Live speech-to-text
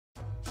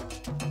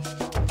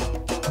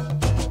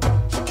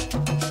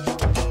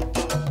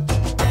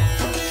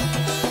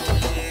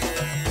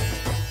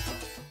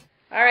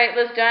right,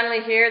 Liz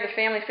Donnelly here, the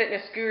Family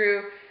Fitness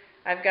Guru.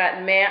 I've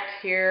got Matt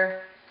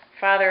here,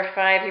 father of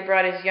 5. He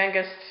brought his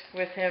youngest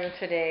with him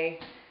today.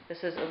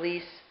 This is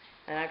Elise,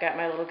 and I've got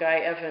my little guy,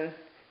 Evan,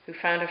 who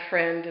found a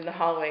friend in the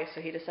hallway,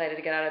 so he decided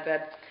to get out of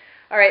bed.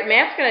 All right,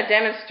 Matt's going to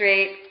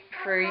demonstrate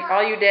for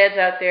all you dads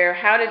out there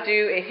how to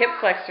do a hip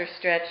flexor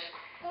stretch.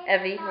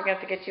 Evie, we're going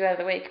to have to get you out of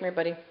the way. Come here,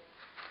 buddy.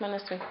 Come on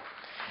this way.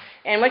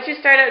 And what you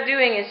start out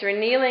doing is you're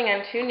kneeling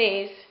on 2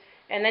 knees,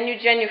 and then you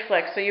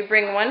genuflex. So you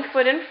bring 1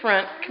 foot in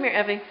front. Come here,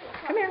 Evie.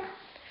 Come here.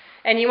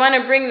 And you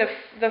want to bring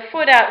the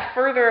foot out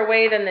further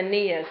away than the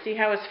knee is. See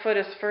how his foot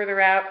is further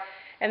out?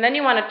 And then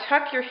you want to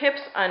tuck your hips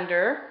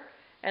under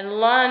and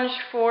lunge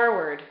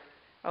forward.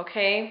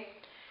 Okay?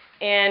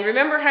 And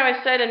remember how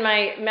I said in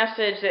my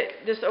message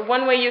that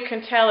one way you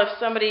can tell if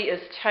somebody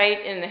is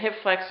tight in the hip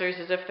flexors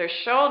is if their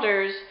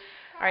shoulders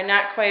are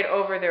not quite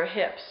over their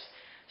hips.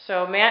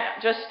 So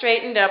Matt just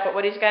straightened up, but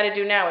what he's got to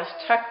do now is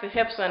tuck the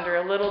hips under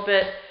a little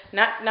bit,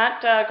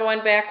 not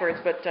going backwards,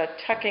 but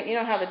tucking. You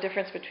know how the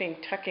difference between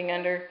tucking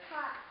under?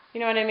 You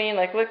know what I mean?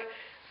 Like, look,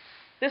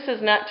 this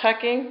is not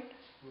tucking.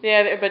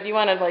 Yeah, but you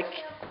want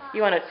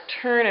to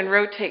turn and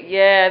rotate.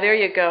 Yeah, there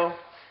you go.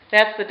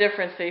 That's the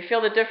difference. So you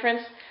feel the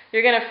difference?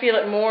 You're going to feel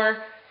it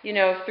more,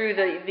 through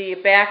the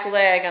back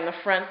leg on the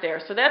front there.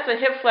 So that's a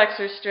hip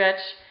flexor stretch.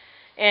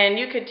 And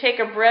you could take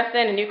a breath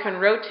in and you can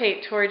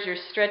rotate towards your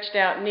stretched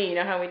out knee. You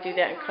know how we do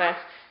that in class?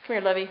 Come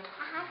here, Lovey.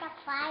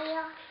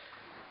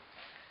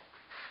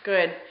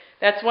 Good.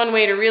 That's one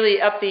way to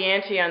really up the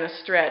ante on the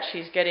stretch.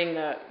 He's getting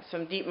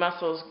some deep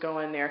muscles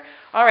going there.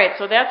 All right,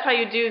 so that's how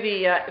you do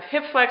the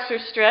hip flexor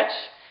stretch.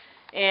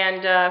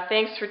 And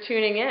thanks for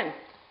tuning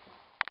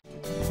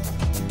in.